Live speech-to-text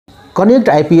Connect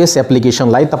IPS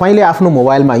एप्लिकेसनलाई तपाईले आफ्नो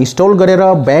मोबाइलमा इन्स्टल गरेर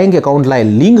बैंक एकाउन्टलाई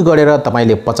लिंक गरेर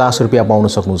तपाईले 50 रुपैयाँ पाउन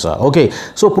सक्नुहुन्छ। ओके,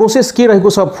 सो प्रोसेस के रहेको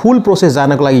छ, फुल प्रोसेस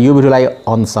जाननको लागि यो भिडियोलाई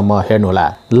अन्तसम्म हेर्नु होला।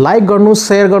 लाइक गर्नुस्,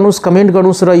 शेयर गर्नुस्, कमेन्ट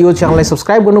गर्नुस् र यो च्यानललाई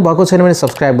सब्स्क्राइब गर्नु भएको छैन भने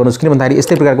सब्स्क्राइब गर्नुस्, किन भन्दाखेरि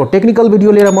यस्तै प्रकारको टेक्निकल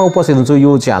भिडियो लिएर म उपस्थित हुन्छु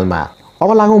यो च्यानलमा।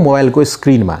 अब लागौं मोबाइलको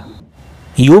स्क्रिनमा।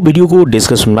 यो भिडियोको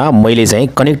डिस्क्रिप्सनमा मैले चाहिँ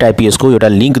कनेक्ट आईपीएस को एउटा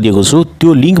लिंक दिएको छु।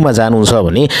 त्यो लिंकमा जानुहुन्छ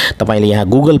भने तपाईले यहाँ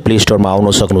गुगल प्ले स्टोरमा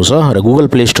आउन सक्नुहुन्छ र गुगल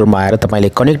प्ले स्टोरमा आएर तपाईले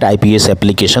कनेक्ट आईपीएस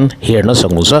एप्लिकेसन हेर्न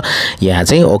सक्नुहुन्छ। यहाँ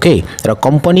चाहिँ ओके र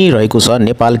कम्पनी रहेको छ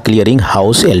नेपाल क्लियरिङ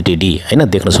हाउस एलटीडी हैन,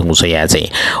 देख्न सक्नुहुन्छ यहाँ चाहिँ।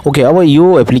 ओके, अब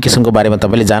यो एप्लिकेसनको बारेमा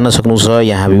तपाईले जान्न सक्नुहुन्छ।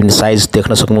 यहाँ विभिन्न साइज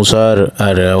देख्न सक्नुहुन्छ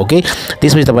र ओके,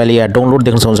 त्यसपछि तपाईले यहाँ डाउनलोड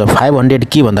देख्न सक्नुहुन्छ। 500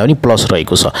 के भन्दा पनि प्लस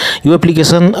रहेको छ। यो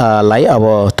एप्लिकेसन लाई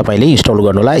अब तपाईले इन्स्टल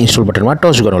गर्नुहोला, इन्स्टल बटनमा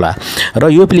टच गर्नुहोला र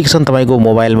यो एप्लिकेसन तपाईको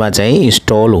मोबाइलमा चाहिँ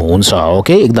इन्स्टल हुन्छ।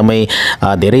 ओके, एकदमै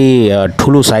धेरै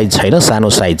ठुलो साइज छैन, सानो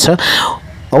साइज छ।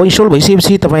 अब इन्स्टल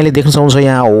भइसकेपछि तपाईले देख्न सक्नुहुन्छ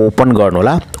यहाँ ओपन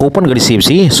गर्नुहोला। ओपन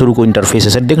गरिसकेपछि सुरुको इन्टरफेस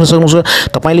यसरी देख्न सक्नुहुन्छ।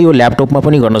 तपाईले यो ल्यापटपमा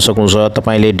पनि गर्न सक्नुहुन्छ,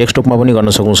 तपाईले डेस्कटपमा पनि गर्न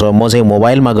सक्नुहुन्छ। म चाहिँ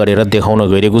मोबाइलमा गरेर देखाउन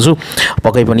गइरहेको छु।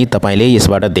 पक्कै पनि तपाईले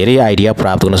यसबाट धेरै आइडिया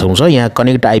प्राप्त गर्न सक्नुहुन्छ। यहाँ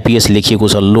कनेक्ट आईपीएस लेखिएको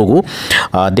छ लोगो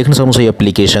देख्न सक्नुहुन्छ। यो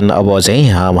एप्लिकेसन अब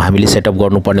चाहिँ हामीले सेटअप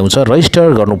गर्नुपर्ने हुन्छ,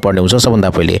 रजिस्टर गर्नुपर्ने हुन्छ। सबभन्दा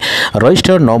पहिले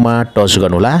रजिस्टर नाउमा टच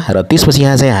गर्नुहोला र त्यसपछि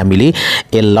यहाँ चाहिँ हामीले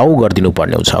एलाउ गरिदिनु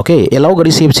पर्ने हुन्छ। ओके, एलाउ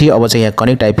गरिसकेपछि अब चाहिँ यहाँ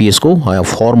कनेक्ट आईपीएस को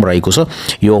फर्म रहेको छ।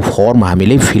 यो फर्म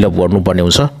हामीले फिलअप गर्नुपर्ने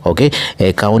हुन्छ। ओके,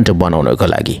 एकाउन्ट बनाउनको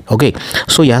लागि। ओके,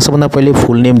 सो यहाँ सबभन्दा पहिले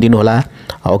फुल नेम दिनु होला।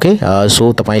 ओके,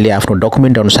 सो तपाईले आफ्नो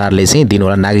डकुमेन्ट अनुसारले चाहिँ दिनु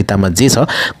होला। नागरिकतामा जे छ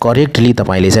करेक्टली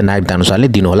तपाईले चाहिँ नागरिकता अनुसारले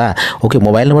दिनु होला। ओके,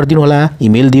 मोबाइल नम्बर दिनु होला,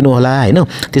 इमेल दिनु होला हैन।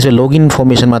 त्यसपछि लगइन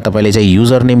इन्फर्मेसनमा तपाईले चाहिँ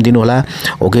युजर नेम दिनु होला।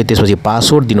 ओके, त्यसपछि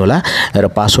पासवर्ड दिनु होला र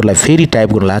पासवर्डलाई फेरि टाइप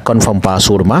गर्नु होला कन्फर्म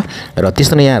पासवर्डमा। र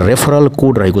त्यसमा यहाँ रेफरल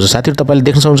कोड रहेको छ। साथीहरु तपाईले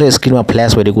देख्न सक्नुहुन्छ स्क्रिनमा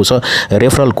फ्ल्याश भइरहेको छ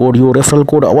रेफरल कोड। यो रेफरल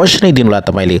कोड अवश्य नै दिनु होला।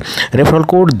 तपाईले रेफरल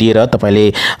कोड दिएर तपाईले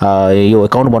यो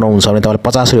अकाउन्ट बनाउनुहुन्छ भने तपाईले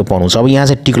 50 रुपैयाँ पाउनुहुन्छ। अब यहाँ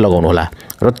चाहिँ टिक लगाउनु होला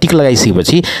र टिक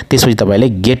लगाइसकेपछि त्यसपछि तपाईले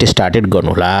गेट स्टार्टेड गर्नु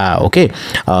होला। ओके,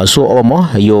 सो अब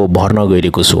म यो भर्न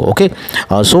गइरहेको छु। ओके,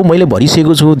 सो मैले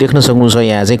भरिसकेको छु, देख्न सक्नुहुन्छ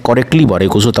यहाँ चाहिँ करेक्टली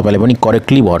भरेको छु। तपाईले पनि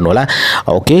करेक्टली भर्नु होला।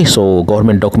 ओके, सो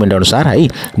गभर्नमेन्ट डकुमेन्ट अनुसार है।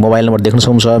 मोबाइल नम्बर देख्न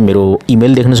सक्नुहुन्छ, मेरो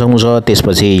इमेल देख्न सक्नुहुन्छ।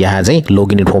 त्यसपछि यहाँ चाहिँ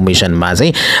लगइन इन्फर्मेसनमा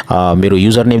चाहिँ मेरो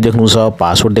युजर नेम देख्नुहुन्छ,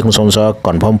 पासवर्ड देख्न सक्नुहुन्छ,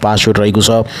 कन्फर्म पासवर्ड रहेको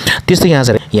छ। त्यस्तै यहाँ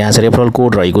चाहिँ रेफरल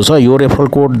कोड रहेको छ। यो रेफरल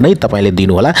कोड नै तपाईले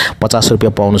दिनु होला। 50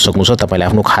 रुपैयाँ पाउन सक्नुहुन्छ तपाईले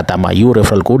आफ्नो खातामा। यो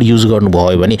रेफरल कोड युज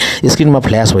गर्नुभयो भने स्क्रिनमा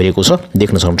फ्ल्याश भइरहेको छ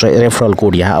देख्न सक्नुहुन्छ। रेफरल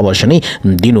कोड यहाँ अवश्य नै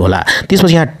दिनु होला।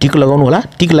 त्यसपछि यहाँ टिक लगाउनु होला।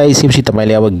 टिक लगाइसकेपछि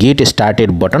तपाईले अब गेट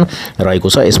स्टार्टेड बटन रहेको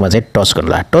छ, यसमा चाहिँ टच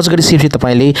गर्नु होला। टच गरिसकेपछि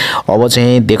तपाईले अब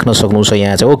चाहिँ देख्न सक्नुहुन्छ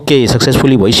यहाँ चाहिँ ओके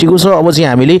सक्सेसफुली भइसकेको छ। अब चाहिँ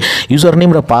हामीले युजर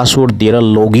नेम र पासवर्ड दिएर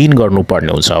लगइन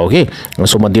गर्नुपर्ने हुन्छ। ओके,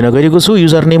 सो म दिन गइरहेको छु।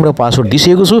 युजर नेम र पासवर्ड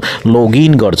दिइसकेको छु,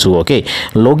 लगइन गर्छु। ओके,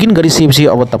 लगइन गरिसकेपछि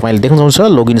अब तपाईले देख्न सक्नुहुन्छ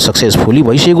लगइन सक्सेसफुली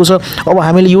भइसकेको छ। अब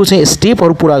हामीले यो चाहिँ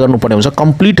स्टेपहरु पूरा गर्नुपर्ने हुन्छ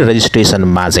कम्प्लिट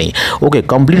रेजिस्ट्रेसनमा चाहिँ। ओके,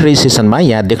 कम्प्लिट रेजिस्ट्रेसनमा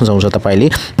यहाँ देख्न सक्नुहुन्छ तपाईले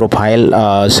प्रोफाइल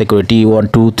सेक्युरिटी 1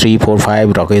 2 3 4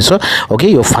 5 रहेको छ। ओके,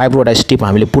 यो 5 वटा स्टेप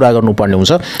हामीले पूरा गर्नुपर्ने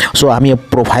हुन्छ। सो हामी यहाँ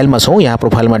प्रोफाइलमा छौं। यहाँ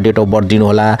प्रोफाइलमा डेट अफ बर्थ दिनु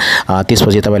होला,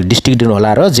 त्यसपछि तपाईले डिस्ट्रिक्ट दिनु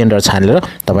होला र जेन्डर छानेर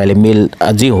तपाईले मेल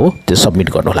जे हो त्यो सबमिट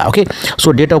गर्नु होला। ओके,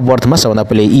 सो डेट अफ बर्थमा सबभन्दा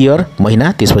पहिले इयर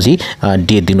महिना त्यसपछि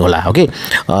डेट दिनु होला। ओके,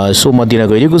 सो म दिन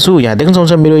गइरहेको छु। यहाँ देख्न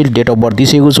सक्नुहुन्छ मेरो डेट अफ बर्थ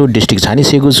दिइसकेको छु, डिस्ट्रिक्ट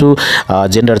छानिसकेको छु,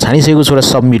 जेन्डर छानिसकेको छु र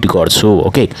सबमिट गर्छु।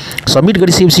 ओके, सबमिट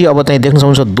गरिसकेपछि अब चाहिँ देख्न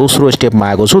सक्नुहुन्छ दोस्रो स्टेपमा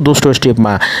आएको छु। दोस्रो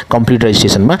स्टेपमा कम्प्लिट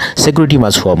रेजिस्ट्रेसनमा सेक्युरिटीमा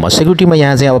छु। म सेक्युरिटीमा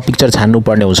यहाँ चाहिँ अब पिक्चर छान्नु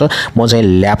पर्ने हुन्छ। म चाहिँ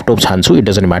laptop छान्छु, it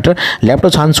doesn't matter.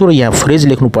 Laptop छान्छु र यहाँ फ्रेज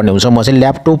लेख्नु पर्ने हुन्छ। म चाहिँ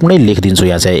ल्यापटप नै लेखिदिन्छु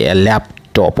यहाँ चाहिँ ल्यापटप।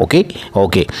 ओके,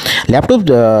 ओके,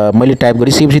 ल्यापटप मैले टाइप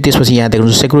गरिसकेपछि त्यसपछि यहाँ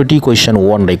देख्नुहुन्छ सेक्युरिटी क्वेसन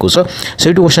 1 रहेको छ।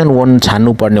 सेक्युरिटी क्वेसन 1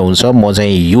 छान्नु पर्ने हुन्छ। म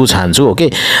चाहिँ यो छान्छु। Okay,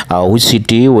 which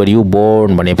city were you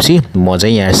born भनेपछि म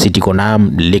चाहिँ यहाँ सिटीको नाम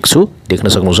लेख्छु, देख्न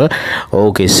सक्नुहुन्छ।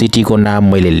 ओके, सिटीको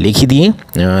नाम मैले लेखिदिएँ।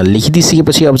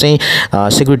 लेखिदिसकेपछि अब चाहिँ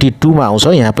सेक्युरिटी 2 मा आउँछ।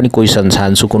 यहाँ पनि क्वेसन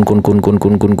छान्छु कुन कुन कुन कुन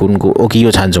कुन कुन कुन को। ओके,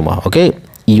 यो छान्छु म।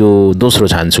 ओके, यो दोस्रो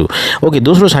छान्छु। ओके,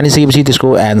 दोस्रो छानिसकेपछि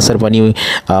त्यसको आन्सर पनि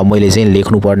मैले चाहिँ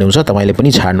लेख्नु पर्ने हुन्छ। तपाईले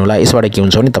पनि छाड्नु होला। यसबाट के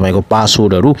हुन्छ भने तपाईको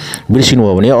पासवर्डहरु बिर्सिनु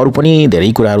भयो भने अरु पनि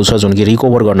धेरै कुराहरु छ जुन कि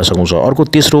रिकभर गर्न सक्नुहुन्छ। अर्को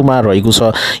तेस्रोमा रहेको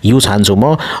छ यो छान्छु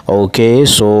म। Okay,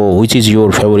 so which is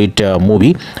your favourite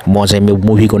movie. म चाहिँ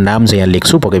मुभीको नाम चाहिँ यहाँ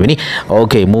लेख्छु पक्कै पनि।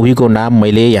 ओके, मुभीको नाम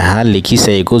मैले यहाँ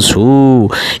लेखिसकेको छु।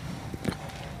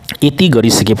 यति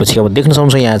गरिसकेपछि अब देख्न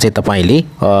सक्नुहुन्छ यहाँ चाहिँ तपाईले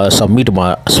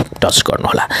सबमिटमा टच गर्नु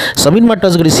होला। सबमिटमा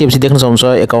टच गरिसकेपछि देख्न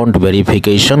सक्नुहुन्छ अकाउन्ट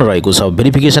भेरिफिकेसन रहेको छ।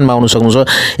 भेरिफिकेसनमा आउन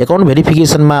सक्नुहुन्छ। अकाउन्ट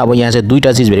भेरिफिकेसनमा अब यहाँ चाहिँ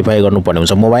दुईटा चीज भेरिफाई गर्नुपर्ने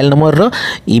हुन्छ, मोबाइल नम्बर र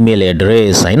इमेल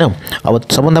एड्रेस हैन। अब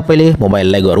सबभन्दा पहिले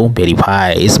मोबाइललाई गरौँ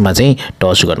भेरिफाई। यसमा चाहिँ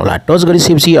टच गर्नु होला। टच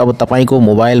गरिसकेपछि अब तपाईको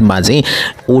मोबाइलमा चाहिँ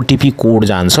ओटीपी कोड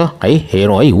जान्छ है।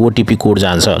 हेरौँ है, ओटीपी कोड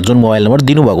जान्छ। जुन मोबाइल नम्बर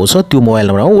दिनुभएको छ त्यो मोबाइल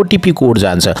नम्बरमा ओटीपी कोड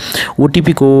जान्छ।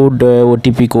 ओटीपी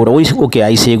कोड ओके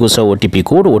आइसकेको छ। ओटीपी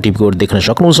कोड देख्न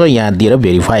सक्नुहुन्छ। यहाँ दिएर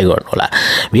भेरिफाई गर्नु होला।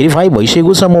 भेरिफाई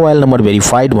भइसकेको छ। मोबाइल नम्बर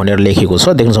भेरिफाइड भनेर लेखेको छ,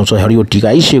 देख्न सक्नुहुन्छ। यो टिक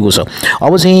आइसकेको छ।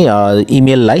 अब चाहिँ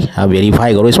इमेललाई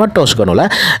भेरिफाई गरौँ। यसमा टच गर्नु होला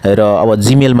र अब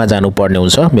जिमेलमा जानुपर्ने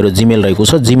हुन्छ। मेरो जिमेल रहेको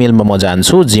छ। जिमेलमा म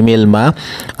जान्छु।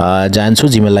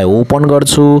 जिमेललाई ओपन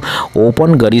गर्छु।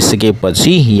 ओपन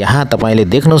गरिसकेपछि यहाँ तपाईले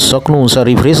देख्न सक्नुहुन्छ।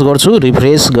 रिफ्रेश गर्छु।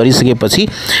 रिफ्रेश गरिसकेपछि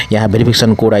यहाँ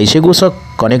भेरिफिकेसन कोड आइसकेको छ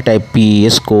कनेक्ट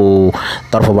IPS को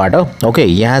तर्फबाट। ओके,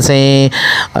 यहाँ चाहिँ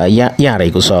यहाँ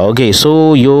रहेको छ। ओके,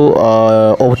 सो यो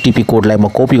ओटीपी कोडलाई म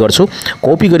कपी गर्छु।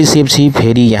 कपी गरिसकेपछि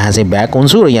फेरि यहाँ चाहिँ ब्याक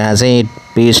हुन्छु र यहाँ चाहिँ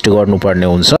पेस्ट गर्नुपर्ने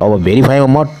हुन्छ। अब भेरिफाईमा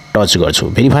म टच गर्छु।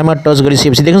 भेरिफाईमा टच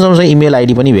गरिसकेपछि देख्न सक्नुहुन्छ इमेल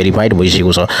आइडी पनि भेरिफाइड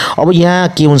भइसकेको छ। अब यहाँ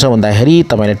के हुन्छ भन्दाखेरि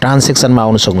तपाईले ट्रान्ज्याक्सनमा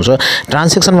आउन सक्नुहुन्छ।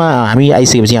 ट्रान्ज्याक्सनमा हामी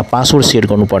आइसकेपछि यहाँ पासवर्ड सेट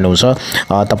गर्नुपर्ने हुन्छ।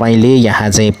 तपाईले यहाँ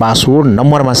चाहिँ पासवर्ड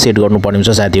नम्बरमा सेट गर्नुपर्ने हुन्छ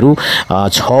साथीहरु।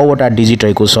 6 वटा डिजिट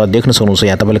रहेको छ, देख्न सक्नुहुन्छ।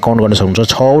 यहाँ तपाईले काउन्ट गर्न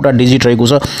सक्नुहुन्छ। 6 वटा डिजिट रहेको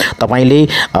छ। तपाईले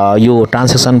यो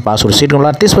ट्रान्ज्याक्सन पासवर्ड सेट गर्नु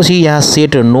होला। त्यसपछि यहाँ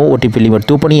सेट नो ओटीपी लिमिट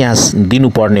त्यो पनि यहाँ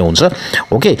दिनुपर्ने हुन्छ।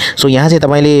 ओके, सो यहाँ चाहिँ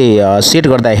तपाईले सेट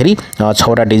गर्दाखेरि 6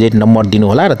 वटा डिजिट नम्बर दिनु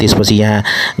होला र त्यसपछि यहाँ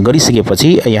गरिसकेपछि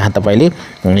यहाँ तपाईले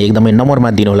एकदमै नम्बरमा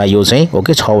दिनु होला यो चाहिँ।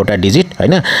 ओके, 6 वटा डिजिट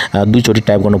हैन, दुई चोटी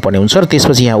टाइप गर्नुपर्ने हुन्छ र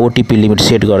त्यसपछि यहाँ ओटीपी लिमिट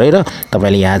सेट गरेर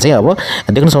तपाईले यहाँ चाहिँ अब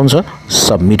देख्न सक्नुहुन्छ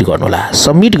सबमिट गर्नु होला।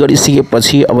 सबमिट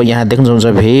गरिसकेपछि अब यहाँ देख्न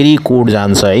सक्नुहुन्छ भेरी कोड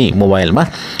जान्छ है मोबाइलमा।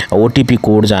 ओटीपी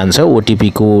कोड जान्छ। ओटीपी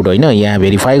कोड हैन, यहाँ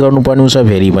भेरिफाई गर्नुपर्ने हुन्छ।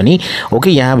 भेरी पनि ओके,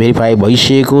 यहाँ भेरिफाई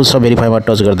भइसकेको छ। भेरिफाईमा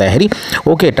टच गर्दाखेरि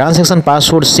okay transaction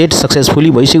password set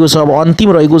successfully भइसकेको छ। अब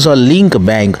अन्तिम रहेको छ लिंक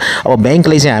बैंक। अब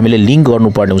बैंकलाई चाहिँ हामीले लिंक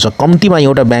गर्नुपर्ने हुन्छ। कम्तीमा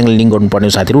एउटा बैंकले लिंक गर्नुपर्ने हो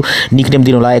साथीहरु। निकनेम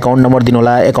दिनु होला, अकाउन्ट नम्बर दिनु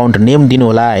होला, अकाउन्ट नेम दिनु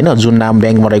होला हैन, जुन नाम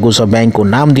बैंकमा रहेको छ बैंकको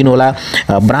नाम दिनु होला,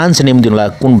 ब्रान्च नेम दिनु होला,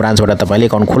 कुन ब्रान्चबाट तपाईले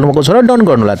अकाउन्ट खोल्नुभएको छ र डन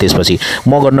गर्नु होला। त्यसपछि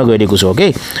म गर्न गइरहेको छु। ओके,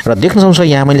 र देख्न सक्नुहुन्छ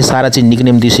यहाँ मैले सारा चाहिँ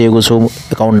निकनेम दिइसकेको छु,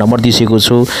 अकाउन्ट नम्बर दिइसकेको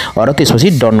छु र त्यसपछि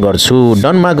डन गर्छु।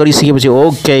 डनमा गरिसकेपछि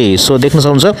ओके, सो देख्न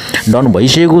सक्नुहुन्छ डन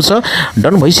भइसकेको छ।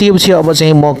 डन भइसकेपछि अब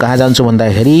चाहिँ म कहाँ जान्छु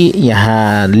भन्दाखेरि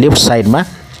यहाँ लेफ्ट साइडमा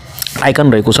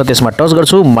आइकन रहेको छ, त्यसमा टच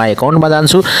गर्छु। माई अकाउन्टमा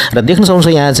जान्छु र देख्न सक्नुहुन्छ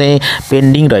यहाँ चाहिँ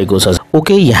पेन्डिङ रहेको छ।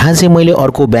 ओके, यहाँ चाहिँ मैले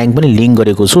अर्को बैंक पनि लिंक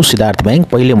गरेको छु, सिद्धार्थ बैंक।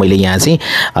 पहिले मैले यहाँ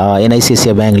चाहिँ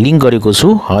NICICI बैंक लिंक गरेको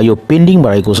छु। यो पेन्डिङ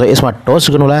भएको छ, यसमा टच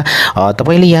गर्नु होला।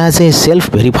 तपाईले यहाँ चाहिँ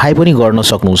सेल्फ भेरिफाई पनि गर्न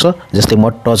सक्नुहुन्छ। जस्तै म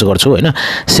टच गर्छु हैन।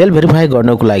 सेल्फ भेरिफाई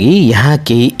गर्नको लागि यहाँ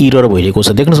केही एरर भइरहेको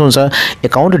छ, देख्न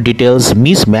सक्नुहुन्छ। अकाउन्ट डिटेल्स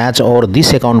मिसम्याच और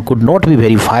this account could not be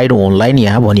verified online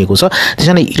यहाँ भनिएको छ।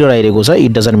 त्यसैले एरर आइरहेको छ।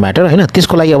 इट डजन्ट म्याटर हैन।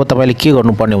 त्यसको लागि अब तपाईले के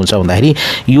गर्नुपर्ने हुन्छ भन्दाखेरि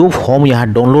यो फर्म यहाँ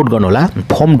डाउनलोड गर्नु होला।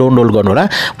 फर्म डाउनलोड गर्नु होला।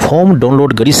 फर्म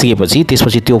डाउनलोड गरिसकेपछि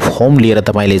त्यसपछि त्यो फर्म लिएर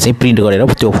तपाईले चाहिँ प्रिन्ट गरेर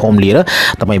त्यो फर्म लिएर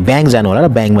तपाई बैंक जानु होला र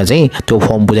बैंकमा चाहिँ त्यो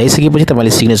फर्म बुझाइसकेपछि तपाईले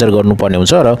सिग्नेचर गर्नुपर्ने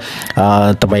हुन्छ र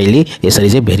तपाईले यसरी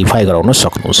चाहिँ भेरिफाई गराउन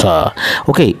सक्नुहुन्छ।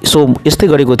 ओके, सो यस्तै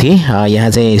गरेको थिए। यहाँ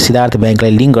चाहिँ सिद्धार्थ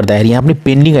बैंकलाई लिंक गर्दाखेरि यहाँ पनि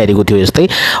पेन्डिङ आइरहेको थियो यस्तै।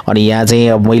 अनि यहाँ चाहिँ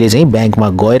अब मैले चाहिँ बैंकमा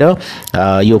गएर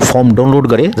यो फर्म डाउनलोड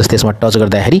गरे। जस्तै यसमा टच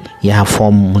गर्दाखेरि यहाँ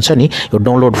फर्म हुन्छ नि, यो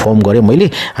डाउनलोड फर्म गरे मैले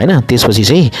हैन। त्यसपछि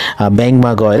चाहिँ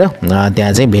बैंकमा गएर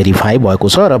त्यहाँ चाहिँ भेरिफाई भएको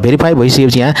छ र भेरिफाई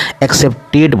भइसकेपछि यहाँ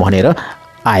एक्सेप्टेड भनेर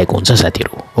आएको हुन्छ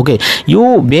साथीहरु। ओके, यो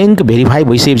बैंक भेरिफाई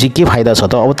भइसकेपछि के फाइदा छ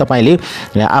त? अब तपाईले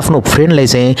आफ्नो फ्रेन्डलाई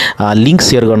चाहिँ लिंक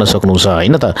शेयर गर्न सक्नुहुन्छ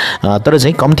हैन त। तर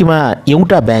चाहिँ कम्तीमा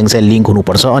एउटा बैंक चाहिँ लिंक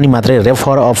हुनुपर्छ अनि मात्रै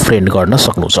रेफर अ फ्रेन्ड गर्न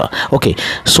सक्नुहुन्छ। ओके,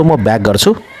 सो म ब्याक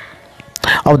गर्छु।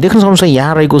 अब देख्न सक्नुहुन्छ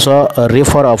यहाँ रहेको छ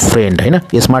रेफर अ फ्रेन्ड हैन।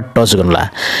 यसमा टच गर्नु होला।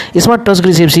 यसमा टच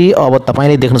गरिसकेपछि अब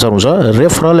तपाईले देख्न सक्नुहुन्छ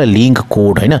रेफरल लिंक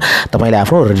कोड हैन। तपाईले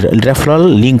आफ्नो रेफरल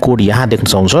लिंक कोड यहाँ देख्न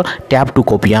सक्नुहुन्छ। ट्याप टु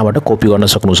कपी, यहाँबाट कपी गर्न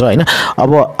सक्नुहुन्छ हैन।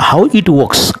 अब हाउ इट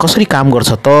वर्क्स, कसरी काम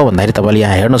गर्छ त भन्दाखेरि तपाईले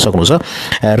यहाँ हेर्न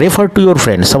सक्नुहुन्छ। Refer to your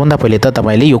friend. सबभन्दा पहिले त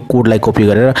तपाईले यो कोडलाई कपी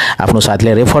गरेर आफ्नो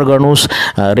साथीलाई रेफर गर्नुस्।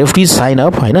 रेफरी साइन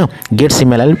अप हैन, गेट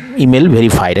इमेल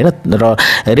भेरिफाइड हैन। र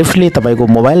रेफरीले तपाईको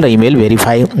मोबाइल र इमेल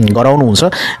भेरिफाई गराउनु हुन्छ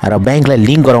र बैंकलाई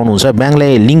लिंक गराउनु हुन्छ।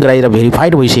 बैंकलाई लिंक गराएर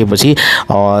भेरिफाइड भइसकेपछि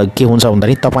के हुन्छ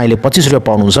भन्दाखेरि तपाईले 25 रुपैयाँ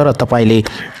पाउनुहुन्छ र तपाईले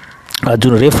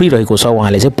जुन रेफरी रहेको छ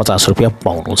उहाँले चाहिँ 50 रुपैयाँ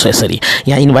पाउनुहुन्छ। यसरी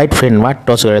यहाँ इन्भाइट फ्रेन्डमा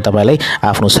टच गरेर तपाईलाई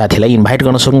आफ्नो साथीलाई इन्भाइट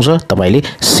गर्न सक्नुहुन्छ, तपाईले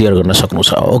शेयर गर्न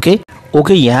सक्नुहुन्छ। ओके।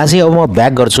 ओके, यहाँ चाहिँ अब म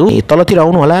ब्याक गर्छु। तलतिर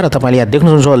आउनु होला र तपाईले यहाँ देख्न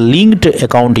सक्नुहुन्छ लिंक्ड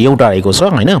अकाउन्ट एउटा रहेको छ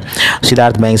हैन।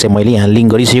 सिद्धार्थ बैंक चाहिँ मैले यहाँ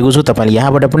लिंक गरिसकेको छु। तपाईले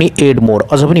यहाँबाट पनि एड मोर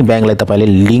अझ पनि बैंकलाई तपाईले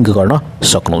लिंक गर्न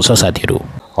सक्नुहुन्छ साथीहरु।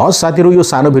 हस् साथीहरु, यो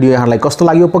सानो भिडियो यहाँलाई कस्तो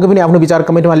लाग्यो पक्कै पनि आफ्नो विचार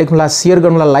कमेन्टमा लेख्नुहोला, शेयर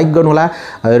गर्नुहोला, लाइक गर्नुहोला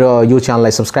र यो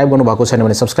च्यानललाई सब्स्क्राइब गर्नुभएको छैन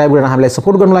भने सब्स्क्राइब गरेर हामीलाई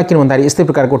सपोर्ट गर्नुहोला। किन भन्दाखेरि यस्तै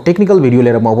प्रकारको टेक्निकल भिडियो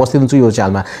लिएर म उपस्थित हुन्छु यो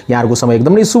च्यानलमा। यहाँहरुको समय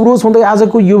एकदमै शुभ होस् भन्दै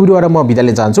आजको यो भिडियोबाट म बिदा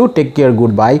लिन चाहन्छु। Take care,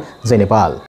 good by, Jay Nepal.